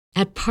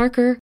At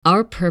Parker,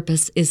 our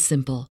purpose is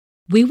simple.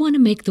 We want to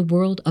make the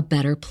world a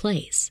better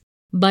place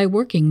by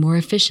working more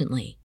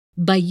efficiently,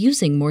 by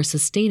using more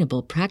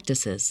sustainable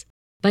practices,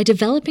 by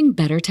developing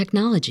better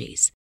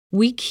technologies.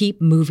 We keep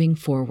moving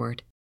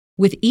forward.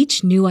 With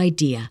each new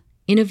idea,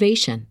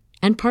 innovation,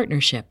 and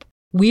partnership,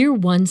 we're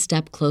one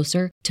step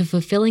closer to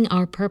fulfilling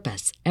our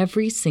purpose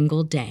every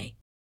single day.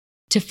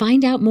 To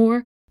find out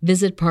more,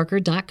 visit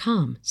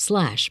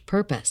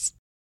parker.com/purpose.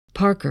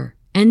 Parker,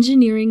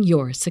 engineering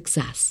your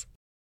success.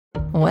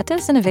 What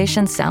does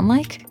innovation sound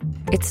like?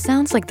 It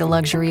sounds like the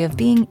luxury of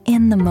being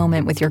in the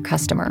moment with your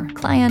customer,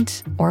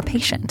 client, or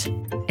patient.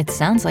 It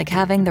sounds like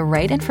having the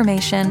right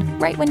information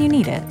right when you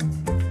need it.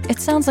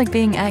 It sounds like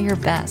being at your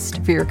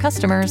best for your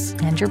customers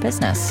and your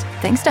business,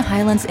 thanks to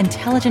Hyland's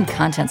intelligent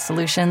content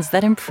solutions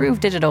that improve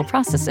digital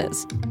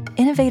processes.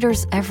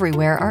 Innovators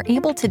everywhere are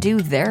able to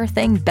do their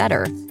thing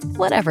better,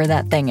 whatever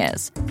that thing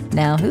is.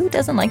 Now, who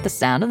doesn't like the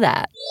sound of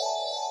that?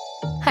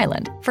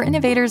 Hyland, for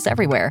innovators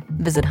everywhere.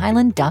 Visit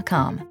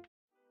hyland.com.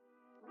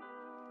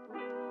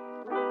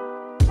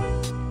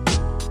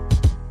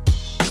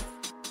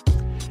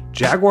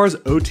 Jaguars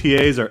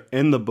OTAs are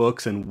in the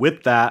books, and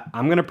with that,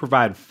 I'm going to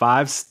provide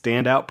 5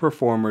 standout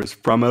performers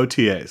from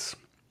OTAs.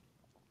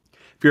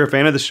 If you're a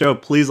fan of the show,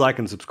 please like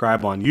and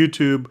subscribe on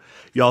YouTube.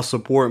 Y'all's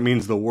support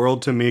means the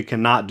world to me.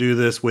 Cannot do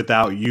this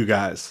without you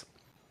guys.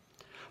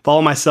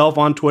 Follow myself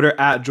on Twitter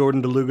at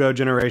Jordan DeLugo,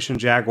 Generation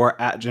Jaguar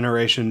at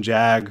Generation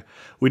Jag.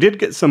 We did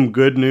get some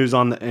good news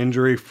on the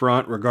injury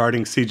front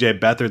regarding CJ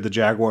Beathard, the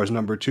Jaguars'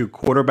 number 2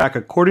 quarterback.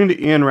 According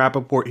to Ian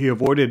Rappaport, he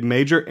avoided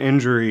major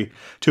injury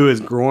to his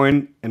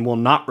groin and will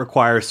not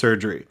require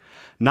surgery.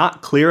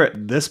 Not clear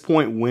at this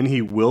point when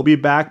he will be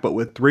back, but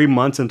with 3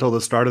 months until the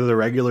start of the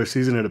regular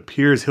season, it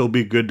appears he'll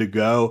be good to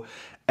go.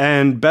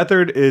 And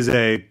Beathard is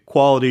a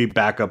quality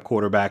backup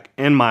quarterback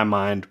in my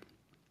mind.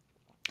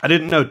 I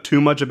didn't know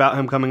too much about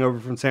him coming over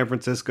from San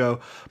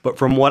Francisco, but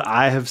from what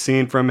I have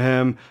seen from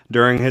him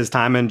during his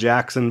time in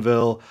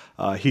Jacksonville,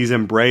 he's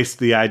embraced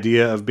the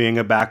idea of being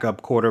a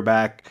backup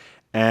quarterback,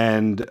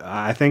 and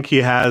I think he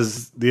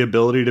has the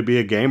ability to be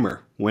a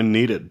gamer when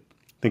needed.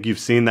 I think you've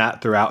seen that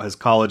throughout his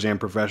college and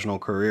professional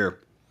career.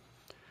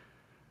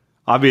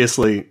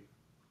 Obviously,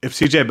 if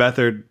CJ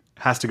Beathard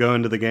has to go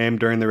into the game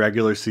during the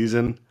regular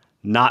season,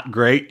 not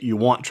great. You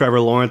want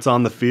Trevor Lawrence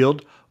on the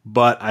field,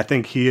 but I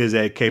think he is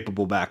a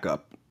capable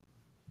backup.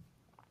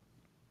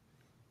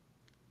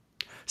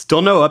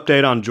 Still no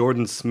update on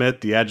Jordan Smith,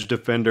 the edge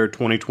defender,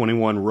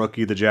 2021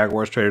 rookie the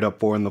Jaguars traded up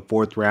for in the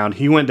 4th round.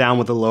 He went down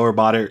with a lower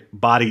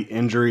body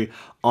injury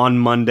on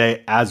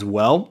Monday as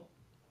well.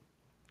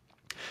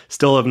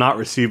 Still have not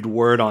received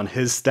word on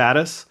his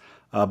status,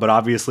 but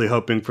obviously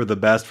hoping for the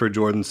best for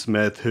Jordan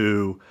Smith,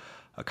 who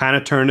kind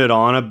of turned it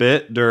on a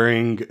bit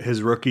during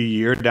his rookie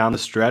year down the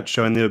stretch,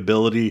 showing the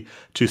ability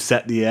to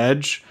set the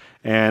edge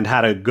and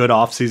had a good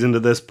offseason to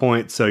this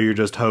point. So you're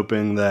just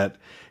hoping that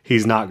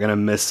he's not going to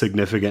miss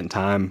significant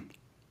time.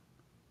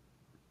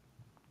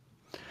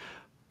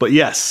 But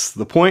yes,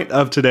 the point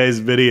of today's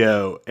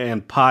video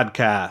and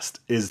podcast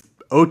is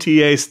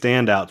OTA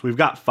standouts. We've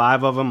got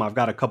 5 of them. I've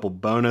got a couple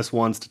bonus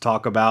ones to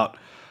talk about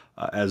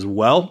as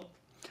well.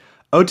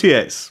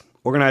 OTAs,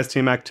 organized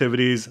team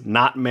activities,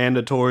 not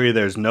mandatory.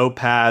 There's no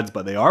pads,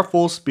 but they are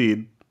full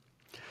speed.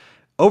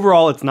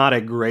 Overall, it's not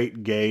a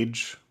great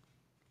gauge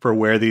for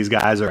where these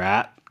guys are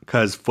at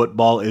because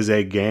football is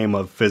a game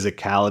of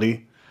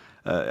physicality,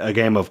 a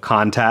game of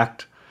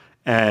contact,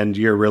 and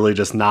you're really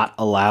just not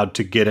allowed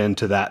to get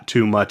into that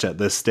too much at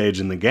this stage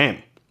in the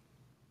game.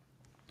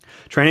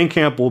 Training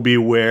camp will be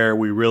where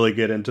we really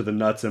get into the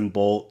nuts and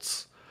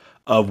bolts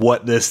of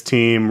what this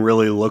team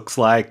really looks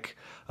like.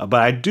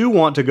 But I do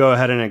want to go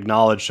ahead and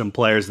acknowledge some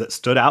players that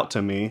stood out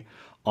to me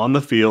on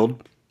the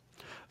field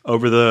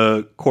over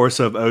the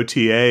course of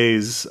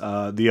OTAs,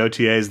 the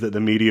OTAs that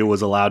the media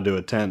was allowed to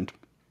attend.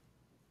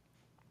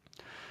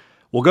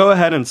 We'll go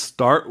ahead and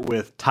start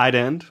with tight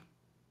end,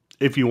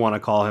 if you want to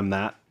call him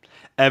that.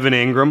 Evan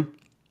Ingram.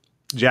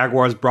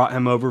 Jaguars brought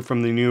him over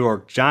from the New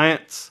York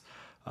Giants.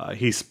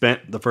 He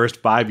spent the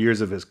first 5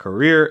 years of his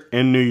career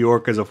in New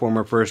York as a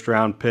former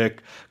first-round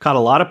pick. Caught a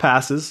lot of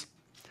passes,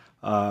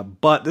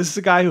 but this is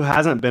a guy who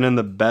hasn't been in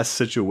the best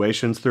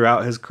situations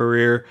throughout his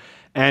career,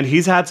 and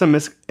he's had some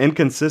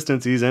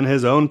inconsistencies in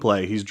his own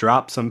play. He's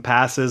dropped some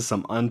passes,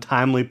 some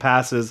untimely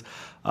passes,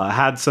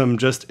 had some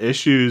just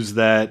issues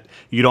that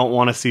you don't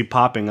want to see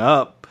popping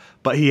up.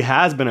 But he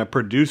has been a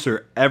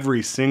producer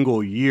every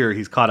single year.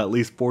 He's caught at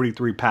least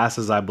 43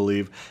 passes, I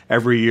believe,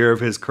 every year of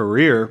his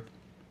career.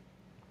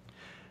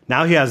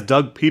 Now he has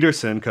Doug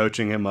Peterson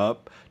coaching him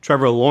up,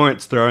 Trevor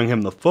Lawrence throwing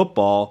him the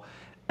football,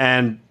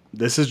 and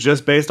this is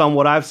just based on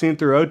what I've seen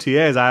through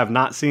OTAs. I have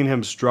not seen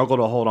him struggle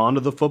to hold on to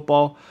the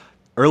football.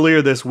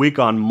 Earlier this week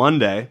on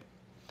Monday,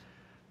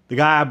 the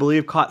guy, I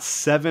believe, caught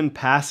 7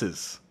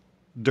 passes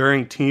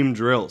during team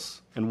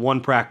drills in one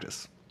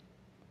practice.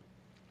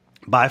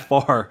 By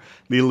far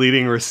the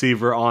leading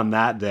receiver on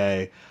that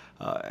day.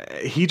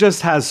 He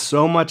just has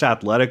so much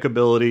athletic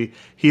ability.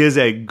 He is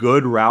a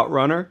good route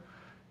runner.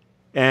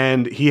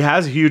 And he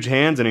has huge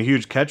hands and a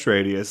huge catch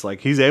radius. Like,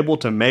 he's able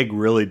to make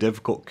really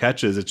difficult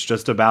catches. It's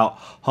just about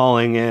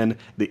hauling in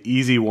the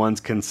easy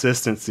ones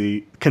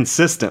consistently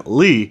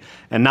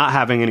and not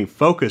having any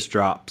focus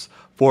drops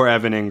for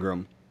Evan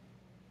Ingram.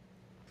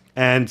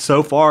 And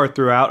so far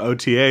throughout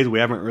OTAs, we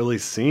haven't really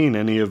seen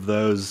any of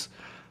those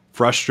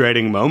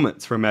frustrating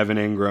moments from Evan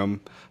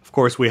Ingram. Of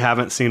course, we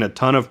haven't seen a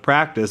ton of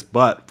practice,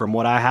 but from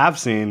what I have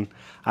seen,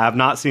 I have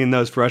not seen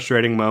those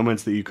frustrating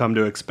moments that you come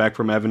to expect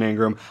from Evan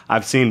Ingram.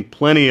 I've seen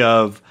plenty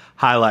of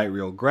highlight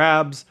reel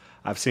grabs.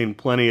 I've seen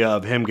plenty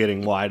of him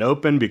getting wide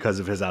open because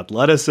of his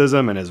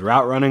athleticism and his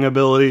route running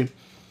ability.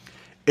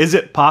 Is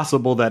it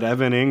possible that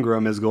Evan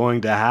Ingram is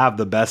going to have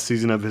the best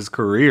season of his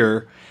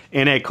career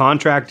in a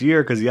contract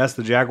year? Because, yes,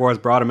 the Jaguars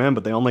brought him in,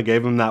 but they only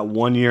gave him that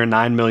 1 year,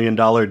 $9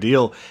 million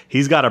deal.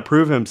 He's got to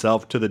prove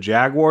himself to the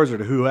Jaguars or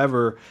to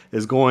whoever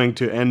is going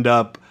to end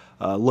up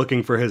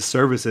looking for his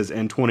services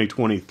in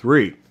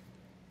 2023.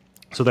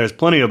 So there's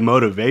plenty of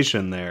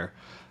motivation there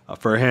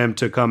for him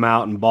to come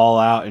out and ball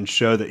out and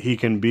show that he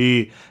can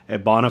be a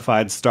bona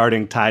fide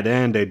starting tight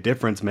end, a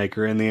difference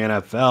maker in the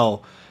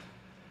NFL.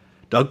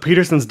 Doug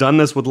Peterson's done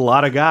this with a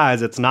lot of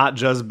guys. It's not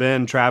just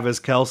been Travis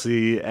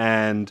Kelce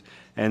and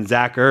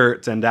Zach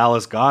Ertz and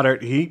Dallas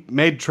Goedert. He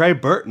made Trey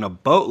Burton a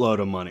boatload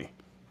of money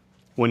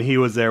when he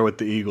was there with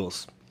the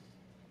Eagles.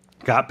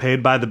 Got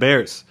paid by the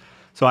Bears.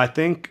 So I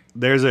think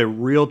there's a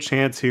real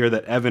chance here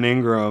that Evan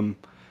Ingram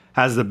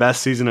has the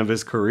best season of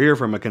his career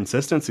from a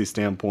consistency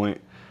standpoint.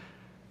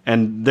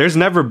 And there's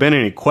never been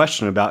any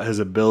question about his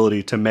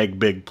ability to make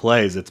big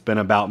plays. It's been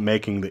about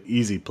making the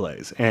easy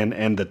plays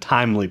and the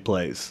timely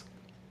plays.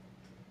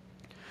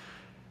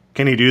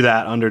 Can he do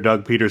that under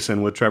Doug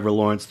Peterson with Trevor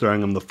Lawrence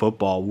throwing him the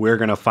football? We're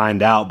going to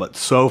find out. But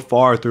so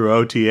far through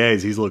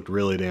OTAs, he's looked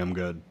really damn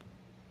good.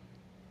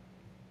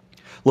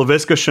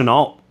 Laviska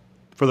Shenault,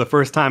 for the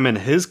first time in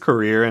his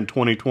career in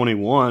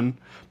 2021,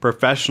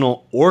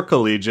 professional or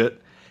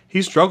collegiate,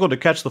 he struggled to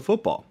catch the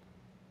football.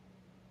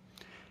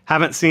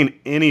 Haven't seen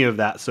any of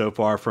that so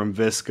far from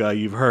Viska.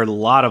 You've heard a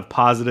lot of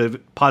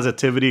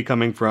positivity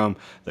coming from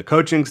the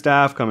coaching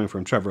staff, coming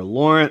from Trevor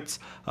Lawrence.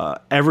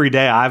 Every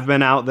day I've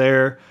been out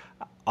there,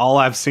 all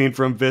I've seen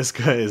from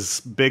Viska is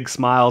big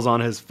smiles on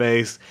his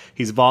face.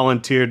 He's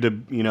volunteered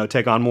to,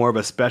 take on more of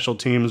a special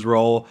teams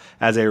role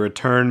as a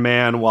return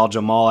man while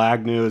Jamal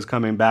Agnew is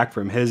coming back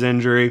from his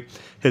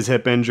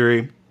hip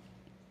injury.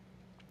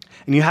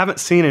 And you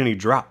haven't seen any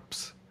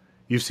drops.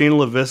 You've seen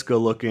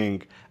Laviska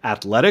looking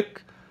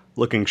athletic,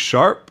 looking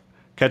sharp,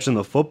 catching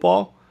the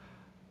football.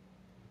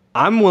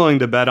 I'm willing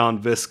to bet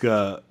on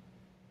Viska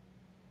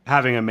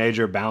having a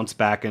major bounce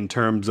back in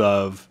terms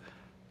of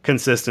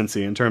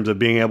consistency, in terms of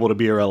being able to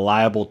be a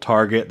reliable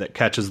target that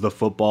catches the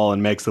football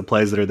and makes the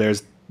plays that are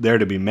there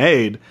to be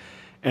made.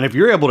 And if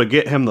you're able to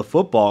get him the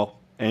football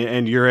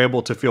and you're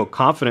able to feel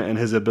confident in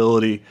his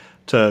ability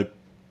to,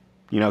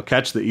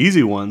 catch the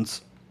easy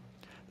ones,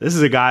 this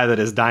is a guy that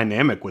is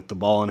dynamic with the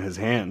ball in his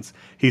hands.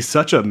 He's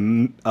such a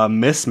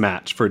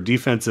mismatch for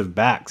defensive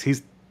backs.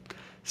 He's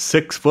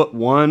 6'1",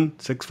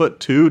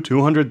 6'2",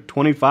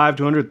 225,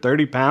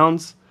 230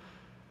 pounds.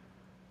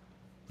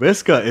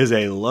 Viska is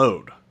a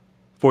load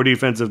for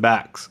defensive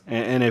backs.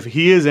 And if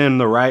he is in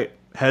the right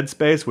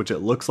headspace, which it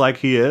looks like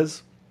he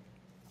is,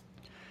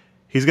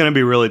 he's going to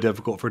be really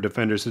difficult for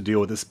defenders to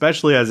deal with,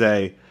 especially as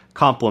a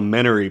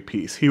complementary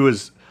piece. He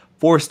was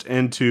forced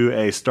into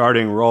a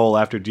starting role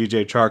after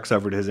DJ Chark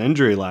suffered his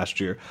injury last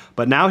year.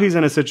 But now he's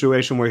in a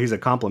situation where he's a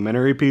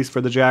complementary piece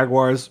for the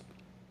Jaguars.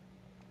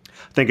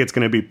 I think it's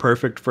going to be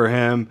perfect for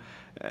him.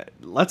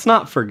 Let's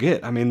not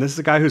forget, this is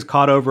a guy who's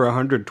caught over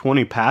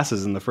 120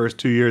 passes in the first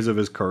 2 years of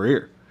his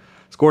career.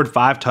 Scored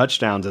 5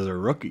 touchdowns as a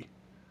rookie.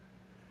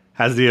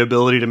 Has the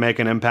ability to make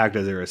an impact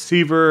as a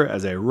receiver,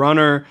 as a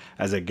runner,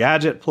 as a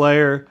gadget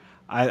player.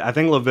 I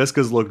think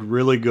Laviska's looked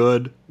really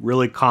good,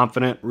 really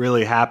confident,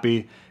 really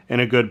happy, in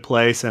a good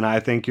place, and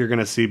I think you're going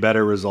to see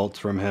better results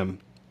from him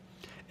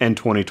in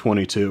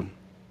 2022.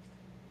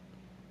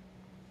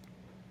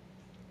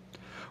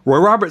 Roy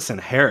Robertson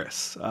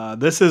Harris.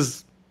 This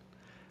is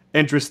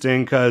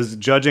interesting because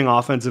judging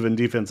offensive and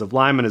defensive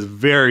linemen is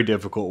very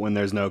difficult when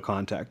there's no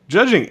contact.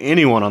 Judging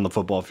anyone on the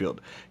football field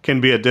can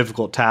be a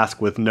difficult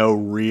task with no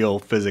real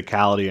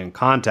physicality and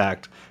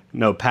contact,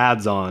 no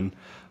pads on.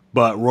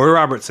 But Roy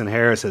Robertson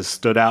Harris has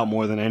stood out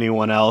more than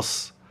anyone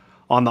else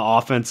on the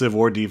offensive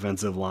or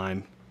defensive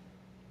line.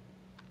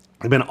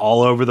 He's been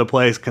all over the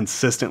place,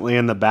 consistently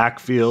in the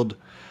backfield.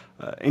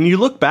 And you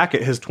look back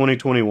at his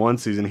 2021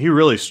 season, he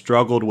really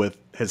struggled with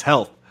his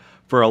health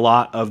for a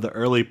lot of the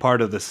early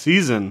part of the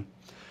season.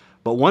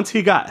 But once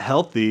he got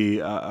healthy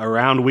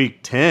around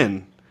week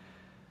 10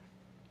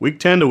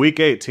 to week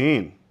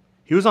 18,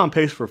 he was on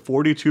pace for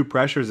 42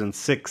 pressures and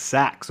 6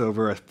 sacks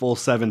over a full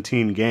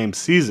 17-game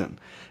season.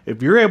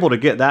 If you're able to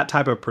get that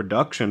type of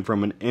production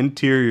from an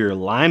interior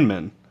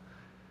lineman,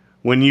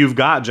 when you've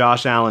got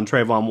Josh Allen,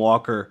 Trayvon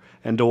Walker,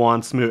 and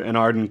DeJuan Smoot, and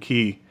Arden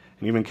Key,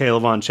 and even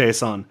Kayvon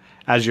Chason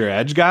as your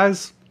edge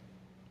guys,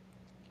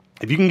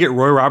 if you can get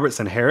Roy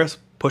Robertson Harris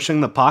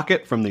pushing the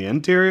pocket from the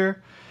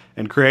interior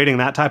and creating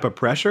that type of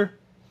pressure,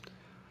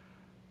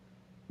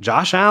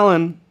 Josh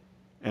Allen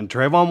and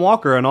Trayvon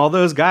Walker and all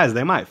those guys,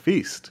 they might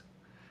feast.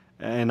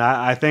 And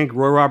I think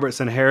Roy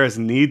Robertson Harris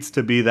needs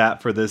to be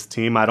that for this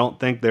team. I don't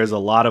think there's a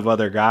lot of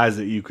other guys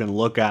that you can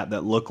look at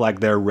that look like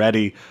they're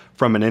ready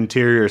from an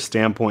interior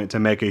standpoint to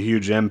make a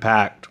huge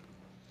impact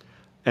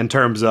in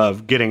terms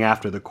of getting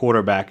after the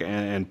quarterback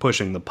and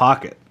pushing the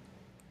pocket.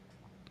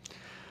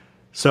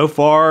 So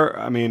far,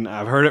 I mean,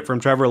 I've heard it from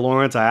Trevor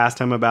Lawrence. I asked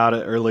him about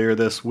it earlier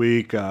this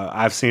week.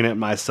 I've seen it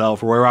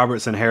myself. Roy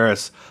Robertson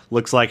Harris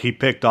looks like he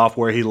picked off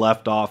where he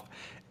left off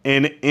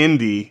in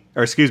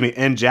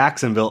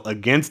Jacksonville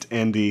against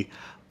Indy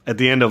at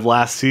the end of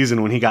last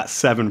season when he got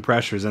 7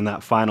 pressures in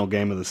that final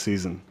game of the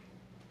season.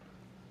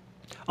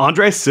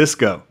 Andre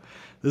Sisco,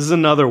 this is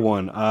another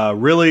one.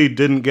 Really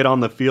didn't get on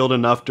the field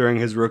enough during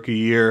his rookie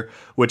year,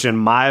 which in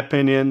my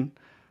opinion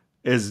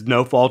is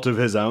no fault of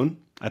his own.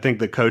 I think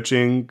the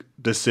coaching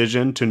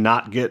decision to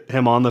not get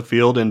him on the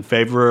field in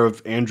favor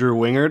of Andrew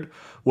Wingard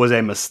was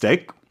a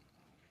mistake.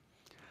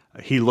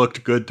 He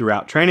looked good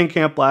throughout training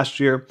camp last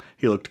year.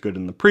 He looked good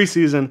in the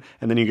preseason.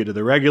 And then you get to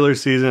the regular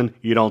season,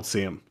 you don't see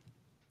him.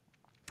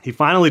 He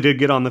finally did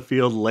get on the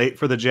field late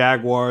for the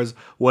Jaguars.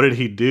 What did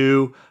he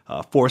do?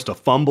 Forced a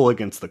fumble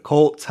against the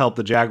Colts, helped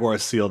the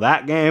Jaguars seal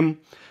that game.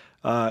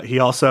 He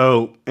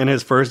also, in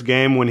his first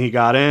game when he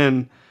got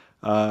in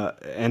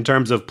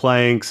terms of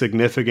playing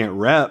significant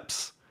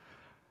reps,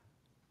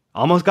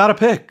 almost got a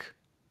pick.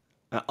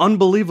 An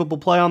unbelievable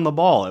play on the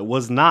ball. It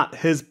was not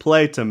his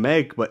play to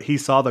make, but he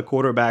saw the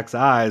quarterback's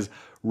eyes,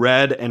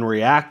 read and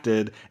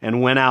reacted,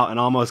 and went out and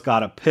almost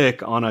got a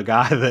pick on a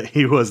guy that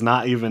he was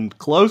not even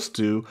close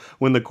to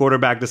when the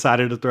quarterback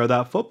decided to throw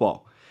that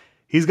football.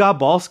 He's got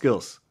ball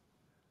skills.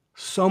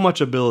 So much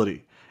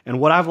ability.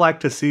 And what I've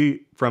liked to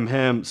see from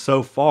him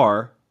so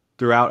far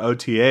throughout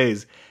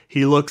OTAs,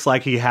 he looks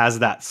like he has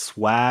that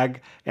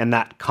swag and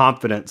that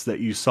confidence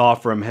that you saw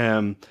from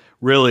him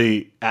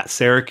really at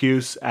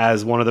Syracuse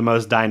as one of the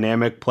most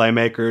dynamic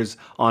playmakers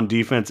on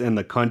defense in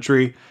the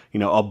country,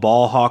 a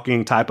ball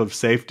hawking type of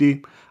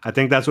safety. I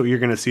think that's what you're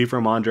going to see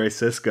from Andre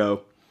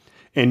Sisco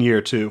in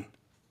year 2.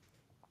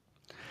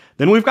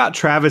 Then we've got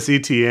Travis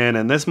Etienne,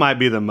 and this might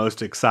be the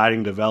most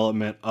exciting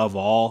development of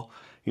all.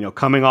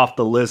 Coming off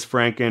the Liz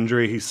Frank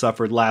injury he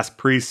suffered last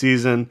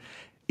preseason,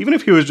 even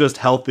if he was just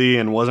healthy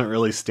and wasn't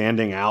really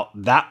standing out,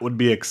 that would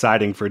be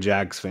exciting for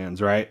Jags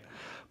fans, right?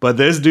 But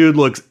this dude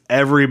looks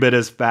every bit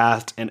as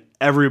fast and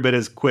every bit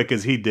as quick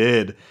as he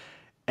did.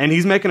 And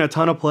he's making a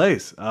ton of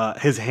plays.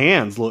 His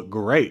hands look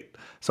great.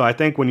 So I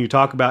think when you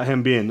talk about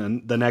him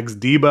being the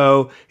next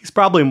Debo, he's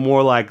probably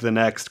more like the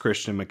next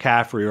Christian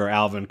McCaffrey or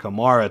Alvin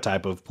Kamara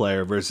type of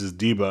player versus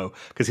Debo,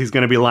 because he's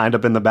going to be lined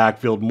up in the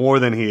backfield more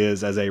than he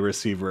is as a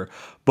receiver.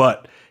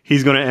 But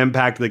he's going to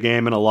impact the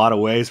game in a lot of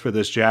ways for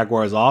this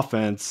Jaguars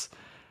offense.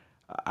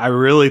 I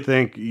really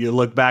think you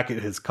look back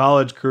at his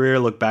college career,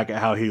 look back at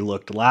how he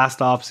looked last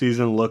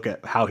offseason, look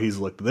at how he's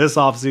looked this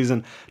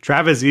offseason.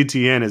 Travis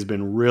Etienne has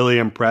been really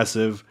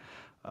impressive.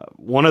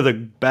 One of the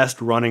best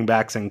running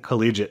backs in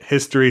collegiate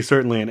history,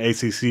 certainly in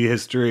ACC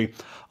history,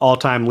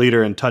 all-time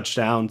leader in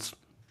touchdowns.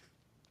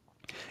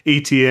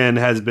 Etienne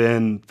has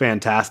been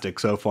fantastic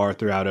so far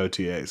throughout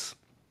OTAs.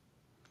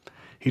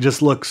 He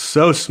just looks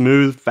so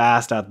smooth,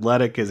 fast,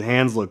 athletic. His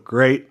hands look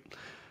great.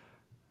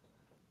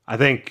 I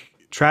think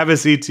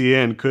Travis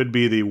Etienne could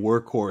be the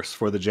workhorse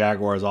for the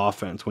Jaguars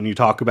offense. When you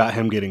talk about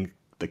him getting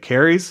the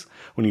carries,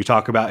 when you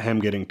talk about him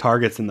getting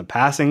targets in the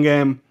passing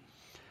game,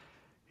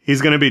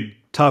 he's going to be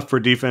tough for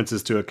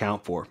defenses to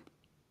account for.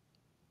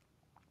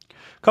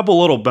 A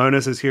couple little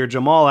bonuses here.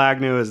 Jamal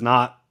Agnew is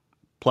not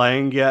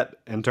playing yet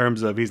in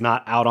terms of he's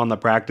not out on the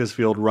practice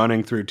field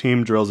running through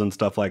team drills and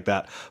stuff like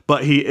that.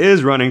 But he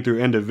is running through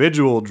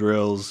individual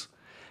drills,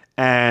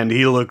 and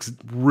he looks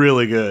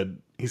really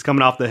good. He's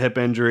coming off the hip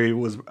injury. It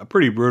was a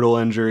pretty brutal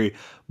injury,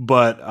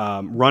 but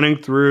running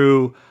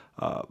through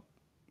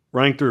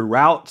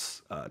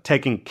routes,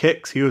 taking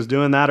kicks, he was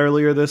doing that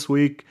earlier this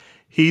week.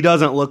 He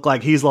doesn't look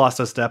like he's lost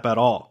a step at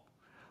all.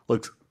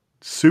 Looks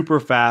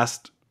super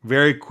fast,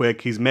 very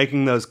quick. He's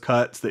making those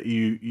cuts that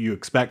you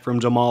expect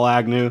from Jamal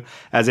Agnew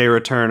as a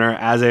returner,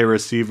 as a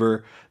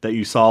receiver that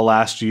you saw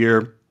last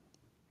year.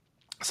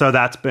 So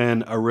that's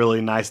been a really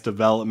nice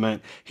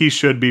development. He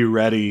should be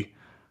ready,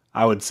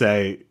 I would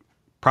say,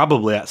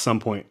 probably at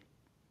some point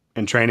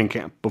in training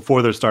camp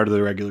before the start of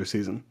the regular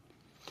season.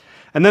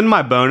 And then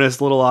my bonus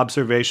little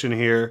observation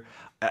here,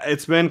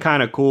 it's been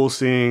kind of cool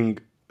seeing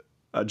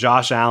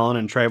Josh Allen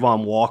and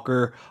Trayvon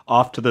Walker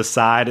off to the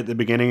side at the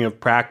beginning of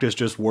practice,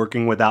 just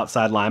working with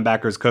outside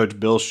linebackers coach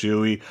Bill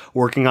Shuey,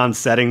 working on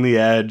setting the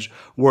edge,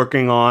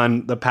 working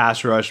on the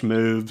pass rush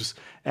moves,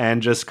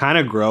 and just kind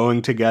of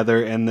growing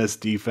together in this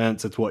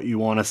defense. It's what you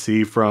want to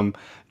see from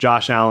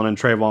Josh Allen and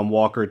Trayvon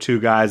Walker,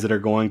 two guys that are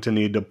going to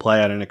need to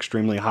play at an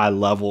extremely high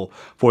level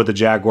for the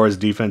Jaguars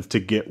defense to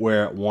get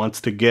where it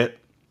wants to get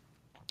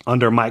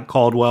under Mike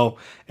Caldwell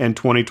in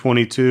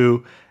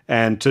 2022,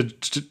 and to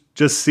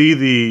just see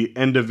the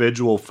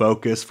individual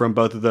focus from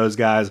both of those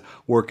guys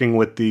working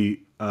with the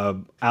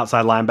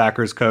outside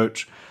linebackers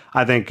coach.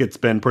 I think it's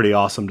been pretty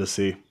awesome to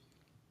see.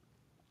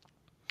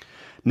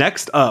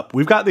 Next up,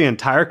 we've got the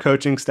entire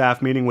coaching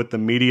staff meeting with the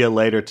media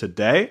later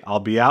today.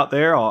 I'll be out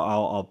there.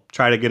 I'll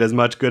try to get as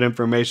much good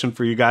information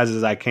for you guys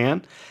as I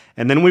can.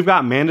 And then we've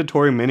got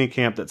mandatory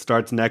minicamp that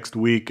starts next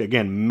week.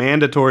 Again,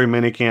 mandatory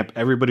minicamp.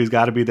 Everybody's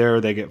got to be there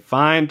or they get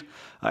fined.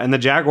 And the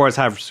Jaguars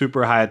have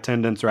super high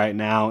attendance right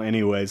now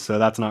anyways, so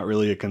that's not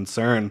really a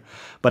concern.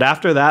 But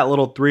after that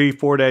little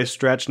 3-4 day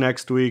stretch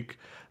next week,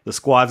 the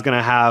squad's going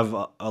to have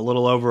a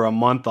little over a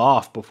month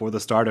off before the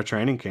start of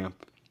training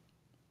camp.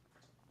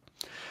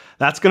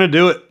 That's going to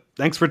do it.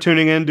 Thanks for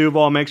tuning in,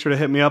 Duval. Make sure to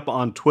hit me up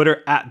on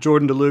Twitter at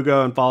Jordan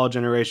DeLugo and follow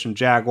Generation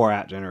Jaguar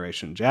at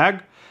Generation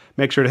Jag.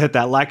 Make sure to hit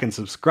that like and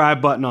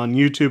subscribe button on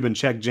YouTube and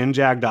check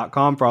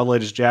genjag.com for all the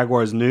latest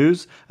Jaguars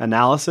news,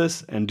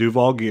 analysis, and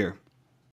Duval gear.